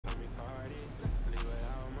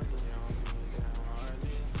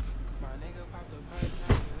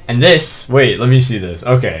And this, wait, let me see this.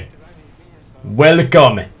 Okay.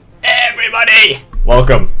 Welcome, everybody!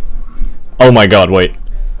 Welcome. Oh my god, wait.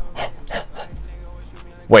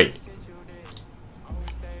 Wait.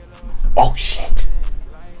 Oh shit.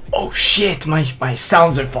 Oh shit, my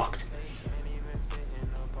sounds are fucked.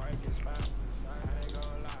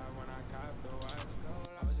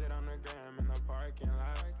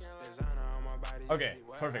 Okay,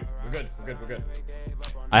 perfect. We're good.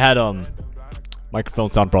 I had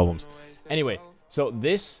microphone sound problems. Anyway, so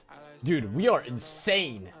this, dude, we are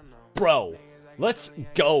insane, bro. Let's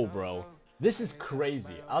go, bro. This is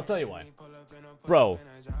crazy. I'll tell you why, bro.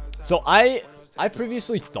 So I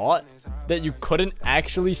previously thought that you couldn't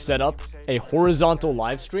actually set up a horizontal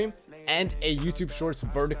live stream and a YouTube Shorts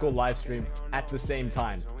vertical live stream at the same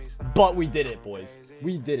time, but we did it, boys.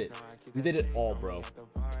 We did it. We did it all, bro.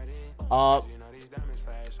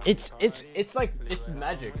 It's like, it's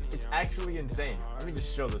magic. It's actually insane. Let me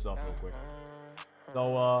just show this off real quick.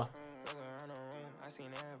 So,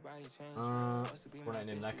 FORTNITE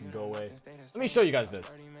name, that can go away. Let me show you guys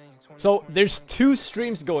this. So, there's two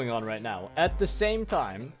streams going on right now at the same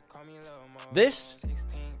time. This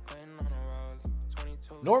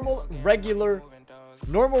normal regular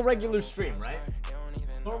stream, right?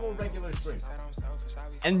 Normal regular stream.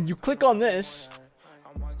 And you click on this,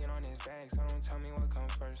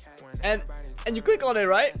 and you click on it,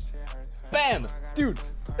 right? Bam, dude,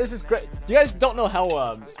 this is great. You guys don't know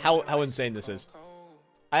how insane this is.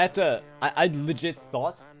 I legit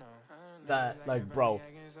thought that, like, bro,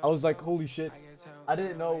 I was like, holy shit, I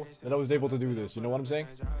didn't know that I was able to do this. You know what I'm saying?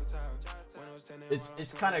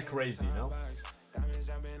 It's kind of crazy, you know?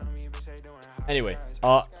 Anyway,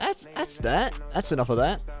 that's enough of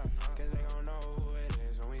that.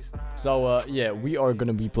 So, yeah, we are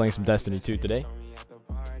gonna be playing some Destiny 2 today.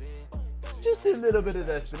 Just a little bit of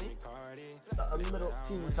Destiny. A little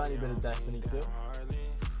teeny tiny bit of Destiny 2. You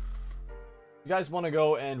guys want to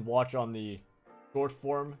go and watch on the short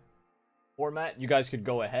format, you guys could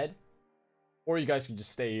go ahead. Or you guys could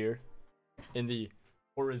just stay here in the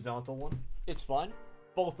horizontal one. It's fine.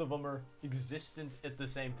 Both of them are existent at the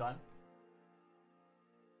same time.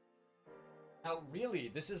 Now, really,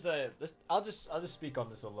 this is I'll just speak on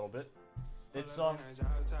this a little bit. It's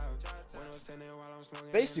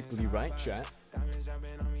basically, right, chat?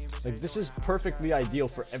 Like, this is perfectly ideal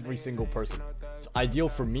for every single person. It's ideal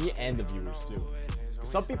for me and the viewers too.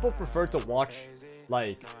 Some people prefer to watch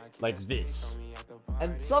like this,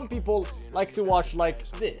 and some people like to watch like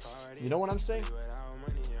this. You know what I'm saying?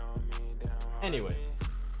 Anyway.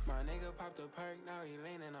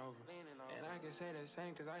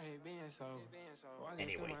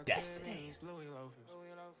 Anyway, Destiny.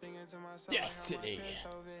 Destiny.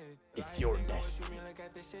 It's your destiny.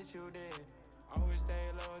 Always stay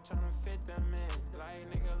low, tryna fit them in. Like,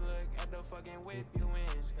 nigga, look at the fucking whip you in.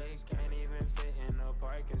 It can't even fit in the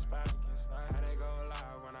parking spot. How they go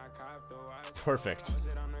live when I cop the watch. Perfect.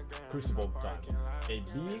 Crucible time. A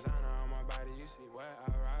B.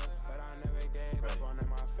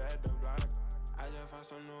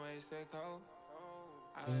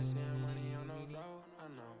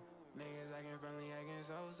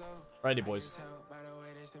 Righty, boys.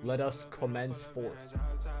 Let us commence forth.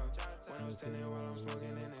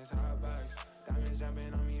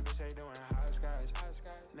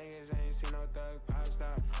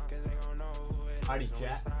 Alrighty,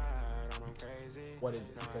 chat. What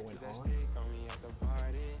is going on?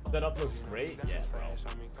 Setup looks great. Yeah, bro.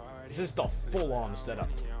 It's just a full-on setup.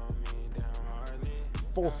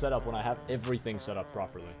 Full setup when I have everything set up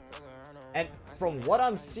properly. And from what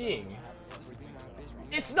I'm seeing,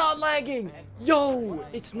 it's not lagging! Yo!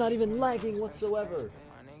 It's not even lagging whatsoever.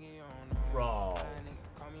 Bro.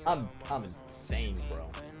 I'm insane, bro.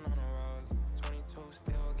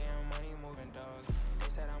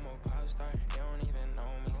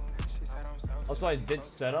 Also, I did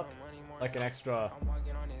set up like an extra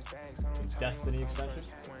Destiny extension.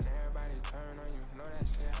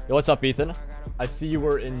 Yo, what's up, Ethan? I see you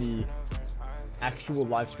were in the actual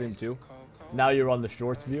live stream too. Now you're on the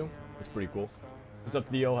shorts view. That's pretty cool. What's up,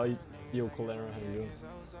 Theo? How you, Theo Colera? How you doing?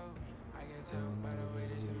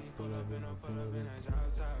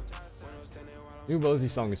 New Mosey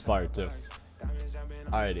song is fire too.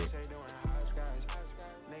 Alrighty.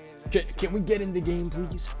 Can we get in the game,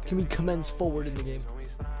 please? Can we commence forward in the game?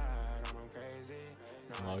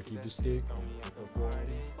 I'll keep the stick.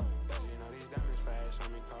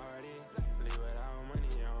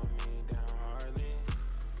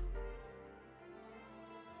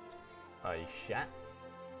 Chat.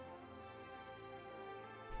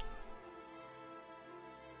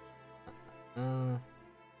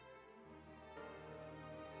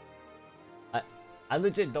 I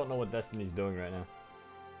legit don't know what Destiny's doing right now.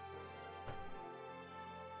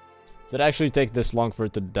 Did it actually take this long for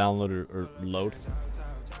it to download or load?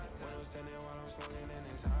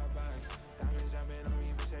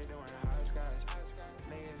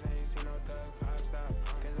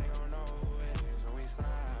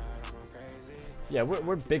 Yeah,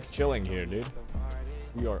 we're big chilling here, dude.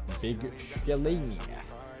 We are big chilling.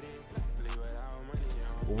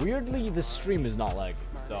 Weirdly, the stream is not lagging,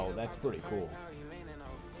 so that's pretty cool.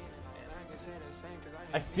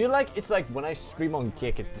 I feel like it's like when I stream on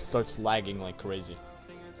Kick, it starts lagging like crazy.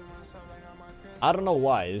 I don't know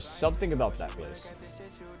why. There's something about that place.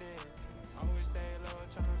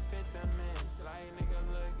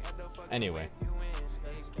 Anyway.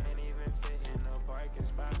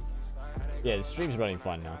 Yeah, the stream's running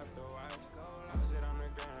fine now.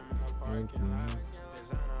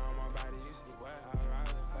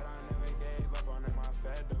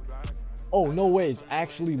 Oh, no way. It's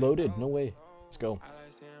actually loaded. No way. Let's go.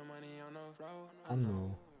 I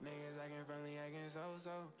know.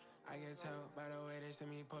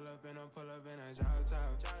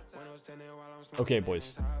 Okay,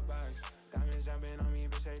 boys.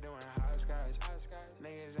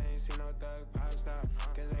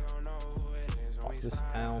 Pop this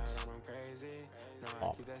out.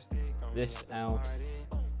 Pop this out.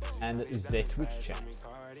 And the Twitch chat.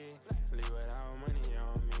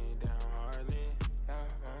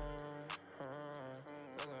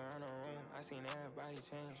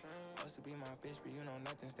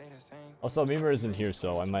 Also, Memer isn't here,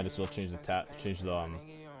 so I might as well change the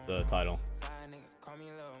title.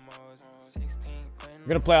 We're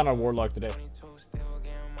gonna play on our Warlock today.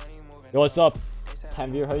 Yo, what's up?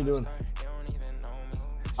 Tanvir, how you doing?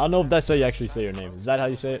 I don't know if that's how you actually say your name. Is that how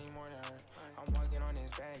you say it?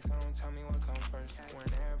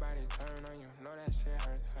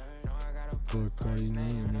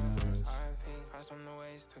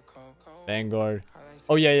 Vanguard.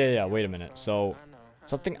 Oh, yeah. Wait a minute. So,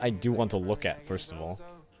 something I do want to look at, first of all.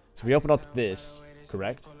 So, we open up this,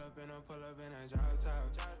 correct?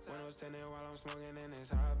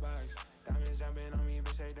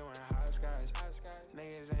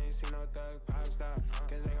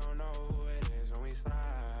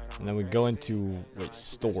 And then we go into, wait,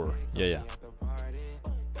 store. Yeah.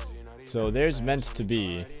 So, there's meant to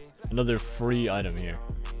be another free item here.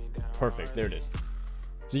 Perfect, there it is.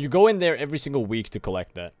 So you go in there every single week to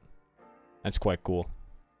collect that. That's quite cool.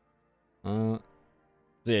 So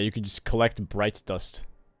yeah, you can just collect bright dust.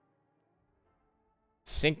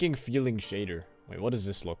 Sinking feeling shader. Wait, what does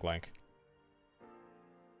this look like?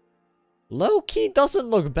 Low key doesn't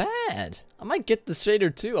look bad. I might get the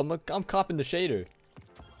shader too. I'm copping the shader.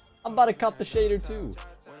 I'm about to cop the shader too.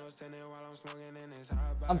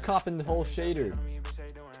 I'm copping the whole shader.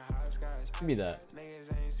 Give me that.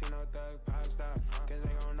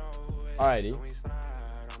 Alrighty.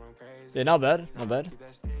 Yeah, not bad.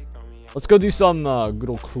 Let's go do some good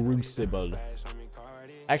old Crucible.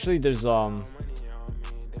 Actually, there's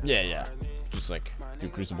yeah. Just like do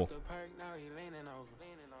Crucible.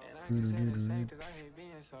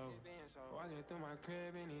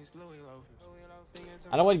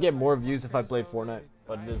 I don't want to get more views if I play Fortnite,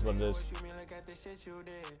 but it is what it is.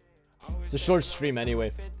 It's a short stream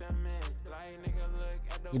anyway.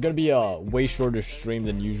 It's gonna be a way shorter stream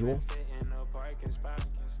than usual.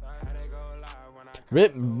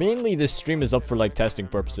 Mainly this stream is up for like testing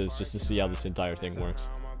purposes, just to see how this entire thing works.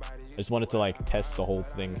 I just wanted to like test the whole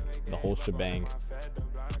thing, the whole shebang.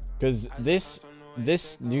 Because this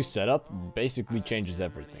new setup basically changes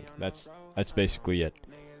everything. That's basically it.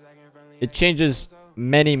 It changes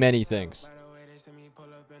many things.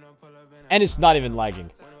 And it's not even lagging.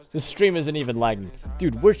 The stream isn't even lagging.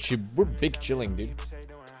 Dude, we're big chilling, dude.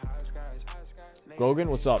 Grogan,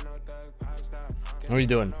 what's up? How are you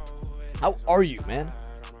doing? How are you, man?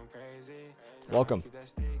 Welcome.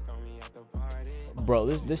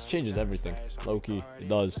 Bro, this changes everything. Low-key, it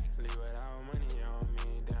does.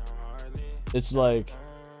 It's like,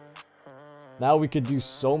 now we could do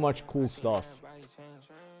so much cool stuff.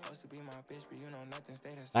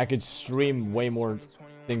 I could stream way more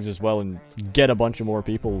things as well and get a bunch of more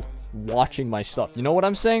people watching my stuff. You know what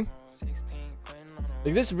I'm saying?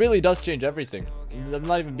 Like, this really does change everything. I'm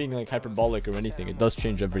not even being like hyperbolic or anything. It does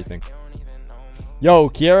change everything. Yo,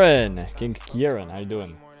 Kieran! King Kieran, how you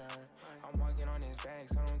doing?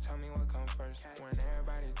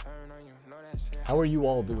 How are you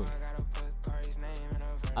all doing?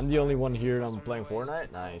 I'm the only one here and I'm playing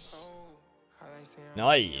Fortnite? Nice.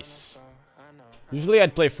 Nice. Usually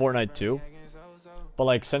I'd play Fortnite too. But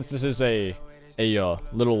like, since this is a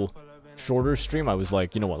little shorter stream, I was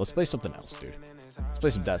like, you know what, let's play something else, dude. play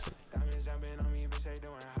some Destiny.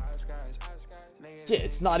 Yeah,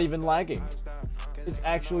 it's not even lagging. It's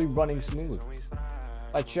actually running smooth.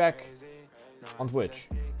 I check on Twitch.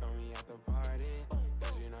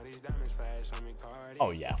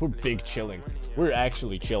 Oh yeah, we're big chilling. We're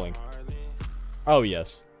actually chilling. Oh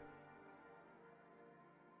yes.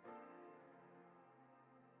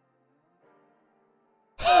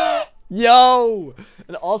 Yo!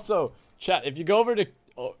 And also, chat, if you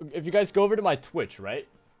guys go over to my Twitch, right?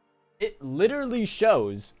 It literally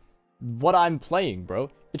shows what I'm playing, bro.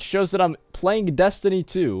 It shows that I'm playing Destiny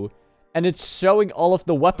 2, and it's showing all of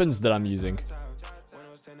the weapons that I'm using.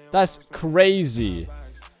 That's crazy.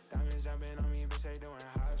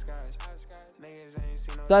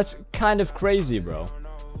 That's kind of crazy, bro.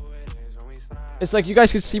 It's like you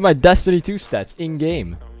guys could see my Destiny 2 stats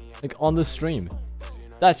in-game. Like, on the stream.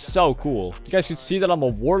 That's so cool. You guys could see that I'm a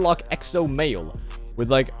Warlock Exo male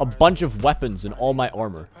with, like, a bunch of weapons and all my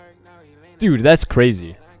armor. Dude, that's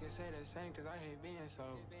crazy.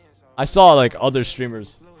 I saw, like, other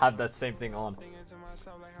streamers have that same thing on.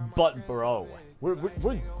 But, bro, we're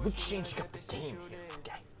changing up the game here,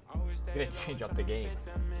 okay? We're gonna change up the game.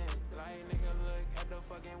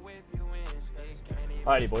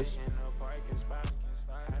 Alrighty, boys.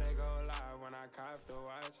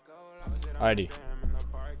 Alrighty.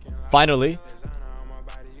 Finally.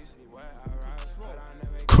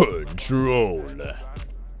 Control.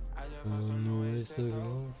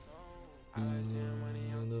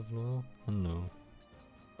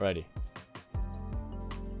 Alrighty.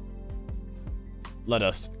 Let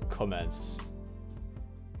us commence.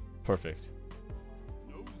 Perfect.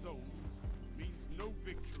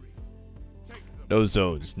 No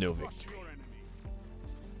zones, no victory.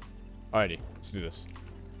 Alrighty, let's do this.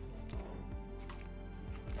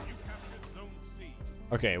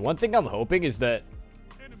 Okay, one thing I'm hoping is that,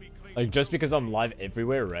 like, just because I'm live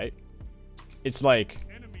everywhere, right? It's like,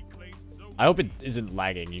 I hope it isn't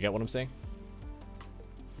lagging. You get what I'm saying?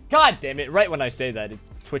 God damn it! Right when I say that,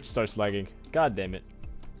 Twitch starts lagging. God damn it!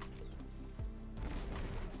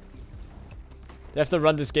 They have to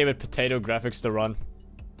run this game with potato graphics to run.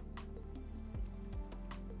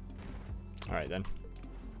 Alright then.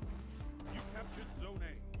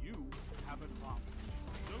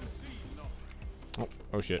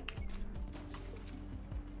 Oh shit.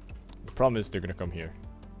 The problem is they're gonna come here.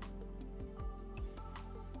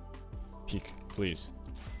 Peek, please.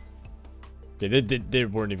 Yeah, they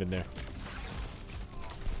weren't even there.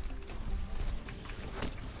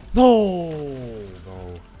 No!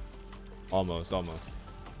 No. Almost. Almost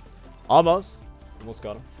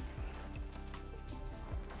got him.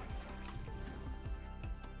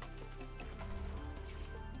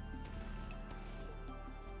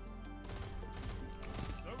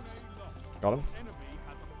 Got him.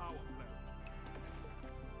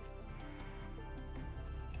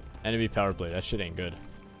 Enemy power play. That shit ain't good.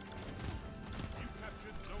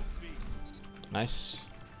 Nice.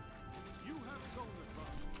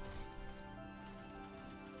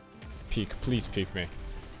 Peek. Please peek me.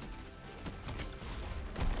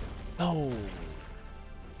 No.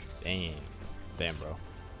 Dang. Damn, bro.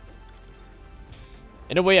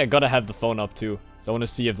 In a way, I gotta have the phone up too. So I want to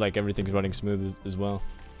see if, like, everything's running smooth as well.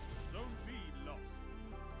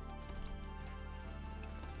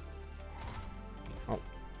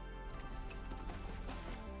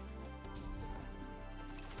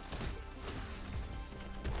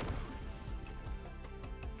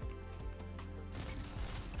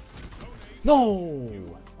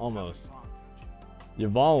 No! Almost.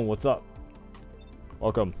 Yvonne, what's up?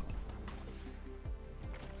 Welcome.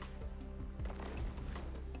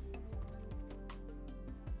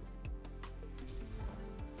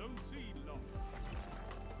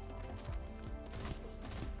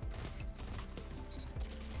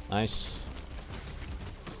 Nice.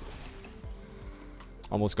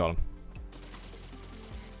 Almost got him.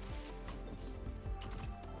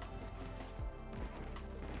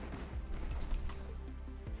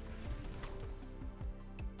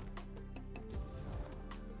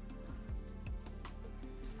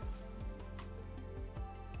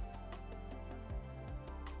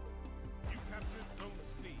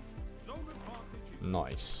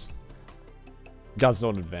 Nice. Got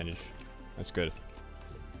zone advantage. That's good.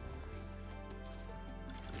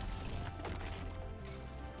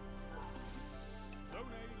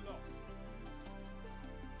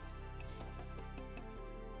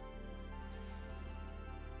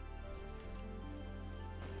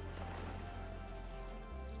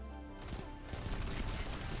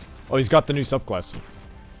 Oh, he's got the new subclass.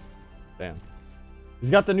 Damn. He's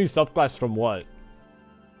got the new subclass from what?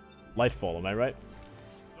 Lightfall, am I right?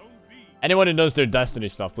 Anyone who knows their Destiny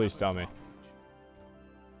stuff, please tell me.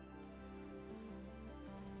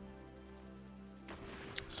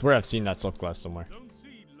 Swear I've seen that subclass somewhere.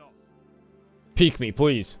 Peek me,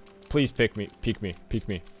 please. Please pick me. Peek me. Peek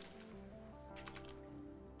me.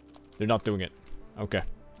 They're not doing it. Okay.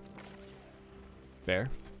 Fair.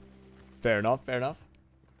 Fair enough. Fair enough.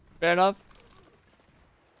 Fair enough.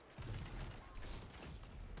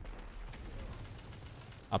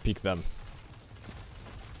 I'll peek them.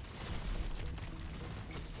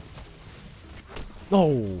 No!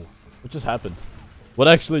 What just happened? What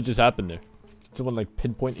actually just happened there? Did someone like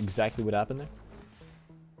pinpoint exactly what happened there?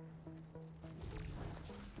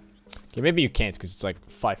 Okay, maybe you can't because it's like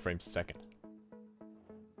 5 frames a second.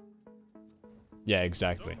 Yeah,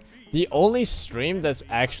 exactly. The only stream that's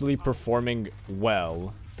actually performing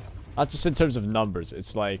well, not just in terms of numbers,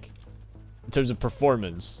 it's like in terms of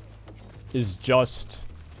performance, is just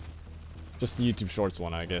the YouTube Shorts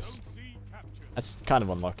one, I guess. That's kind of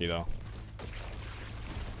unlucky though.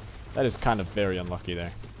 That is kind of very unlucky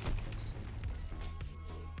there.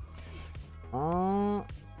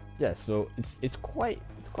 Yeah, so it's quite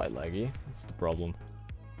laggy. That's the problem.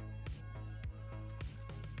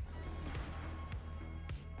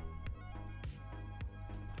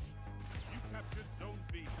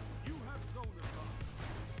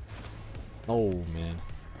 Oh man.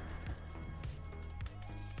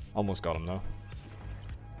 Almost got him though.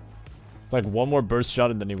 It's like one more burst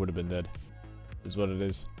shot and then he would have been dead. Is what it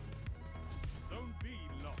is.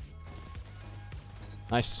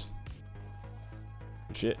 Nice.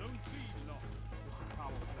 Good shit.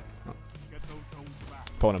 Oh.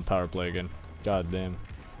 Opponent power play again. God damn.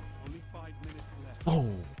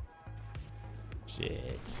 Oh.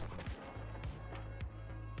 Shit.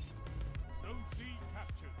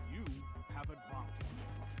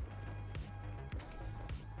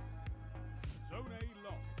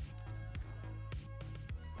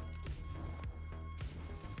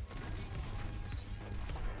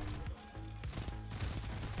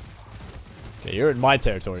 Okay, you're in my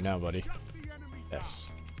territory now, buddy. Yes.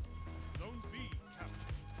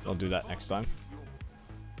 Don't do that next time.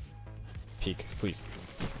 Peek, please.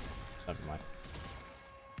 Never mind.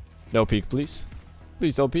 No peek, please.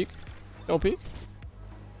 Please don't peek. Don't peek.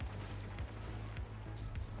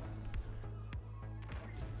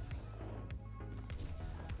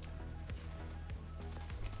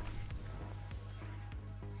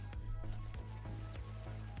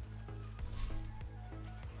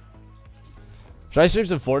 Should I stream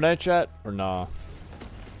some Fortnite chat or nah?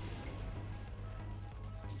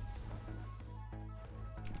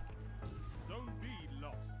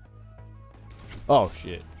 Oh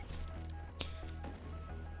shit.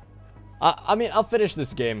 I mean, I'll finish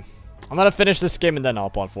this game. I'm gonna finish this game and then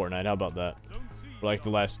hop on Fortnite. How about that? For like the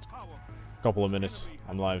last couple of minutes.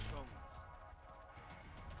 I'm live.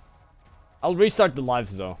 I'll restart the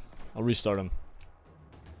lives though. I'll restart them.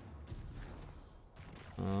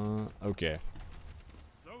 Okay.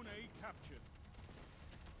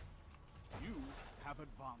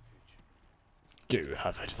 You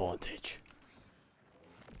have advantage.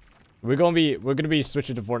 We're gonna be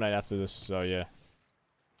switching to Fortnite after this, so yeah.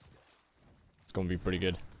 It's gonna be pretty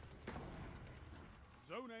good.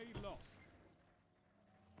 Zone A lost.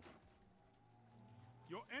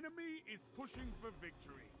 Your enemy is pushing for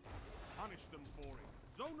victory. Punish them for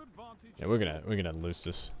it. Zone advantage. Yeah, we're gonna lose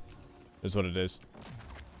this. Is what it is.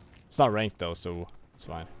 It's not ranked though, so it's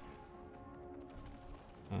fine.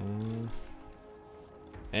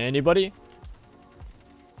 Anybody?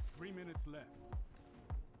 3 minutes left.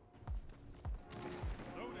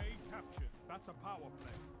 Zone A captured. That's a power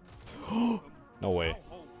play. No way.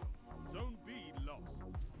 Zone B lost.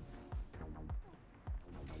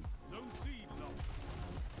 Zone C lost.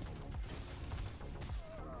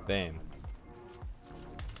 Damn.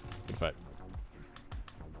 Good fight.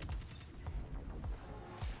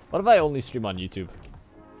 What if I only stream on YouTube?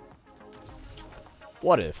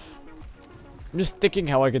 What if? I'm just thinking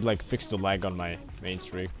how I could like fix the lag on my main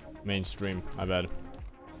stream. My bad.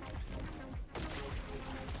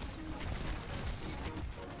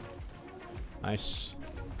 Nice.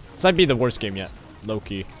 This might be the worst game yet. Low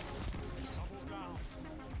key.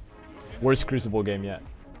 Worst Crucible game yet.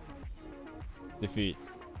 Defeat.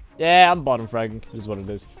 Yeah, I'm bottom fragging. Is what it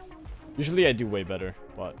is. Usually I do way better,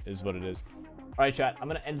 but is what it is. Alright chat, I'm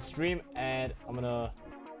gonna end stream and I'm gonna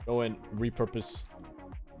go and repurpose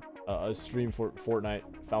a stream for Fortnite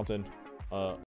Fountain.